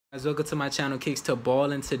Guys, welcome to my channel, Kicks to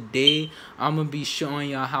Ball, and today I'm gonna be showing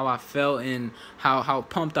y'all how I felt and how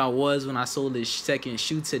pumped I was when I sold this second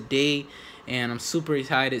shoe today. And I'm super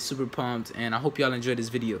excited, super pumped, and I hope y'all enjoy this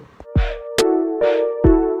video.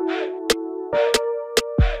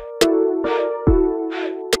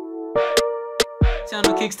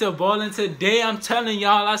 Channel Kicks to Ball, and today I'm telling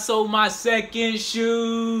y'all I sold my second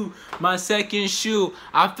shoe. My second shoe.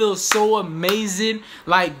 I feel so amazing.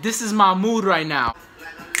 Like, this is my mood right now.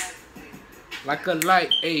 Like a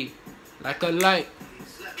light, ayy. Like a light.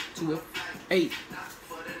 To a, ayy.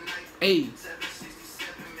 Ayy.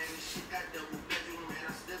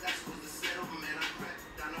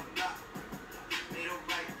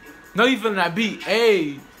 No, you feeling that beat,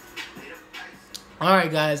 ayy.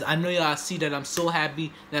 Alright guys, I know y'all see that I'm so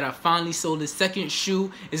happy that I finally sold the second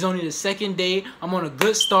shoe. It's only the second day. I'm on a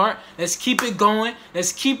good start. Let's keep it going.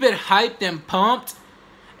 Let's keep it hyped and pumped.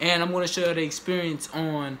 And I'm going to show you the experience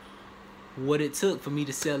on what it took for me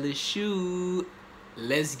to sell this shoe.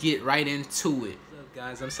 Let's get right into it. What's up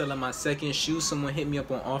guys, I'm selling my second shoe. Someone hit me up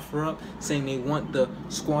on OfferUp saying they want the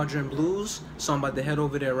Squadron Blues, so I'm about to head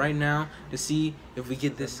over there right now to see if we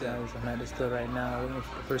get this sell. I'm at the store right now waiting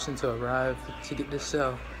for the person to arrive to get this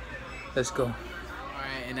sell. Let's go.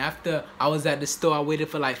 Alright, and after I was at the store, I waited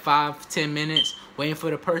for like 5-10 minutes waiting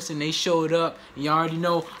for the person. They showed up, and y'all already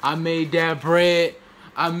know I made that bread.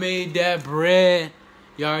 I made that bread.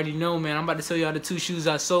 Y'all already know, man. I'm about to tell y'all the two shoes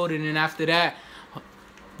I sold, and then after that,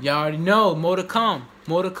 y'all already know, more to come.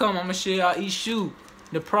 More to come. I'm going to show y'all each shoe,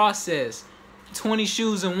 the process. 20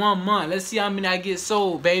 shoes in 1 month. Let's see how many I get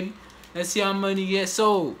sold, baby. Let's see how many get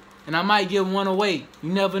sold. And I might give one away. You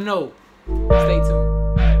never know. Stay tuned.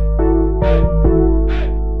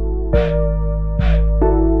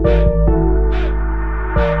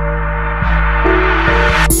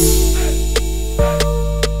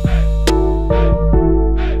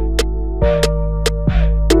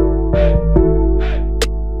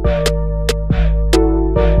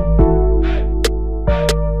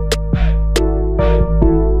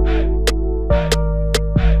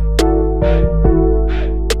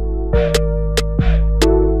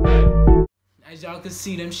 As y'all can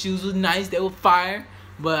see, them shoes was nice, they were fire,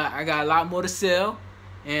 but I got a lot more to sell.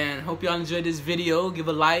 And hope y'all enjoyed this video. Give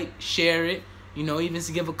a like, share it, you know, even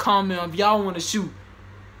to give a comment if y'all want to shoot.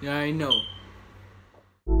 You already know.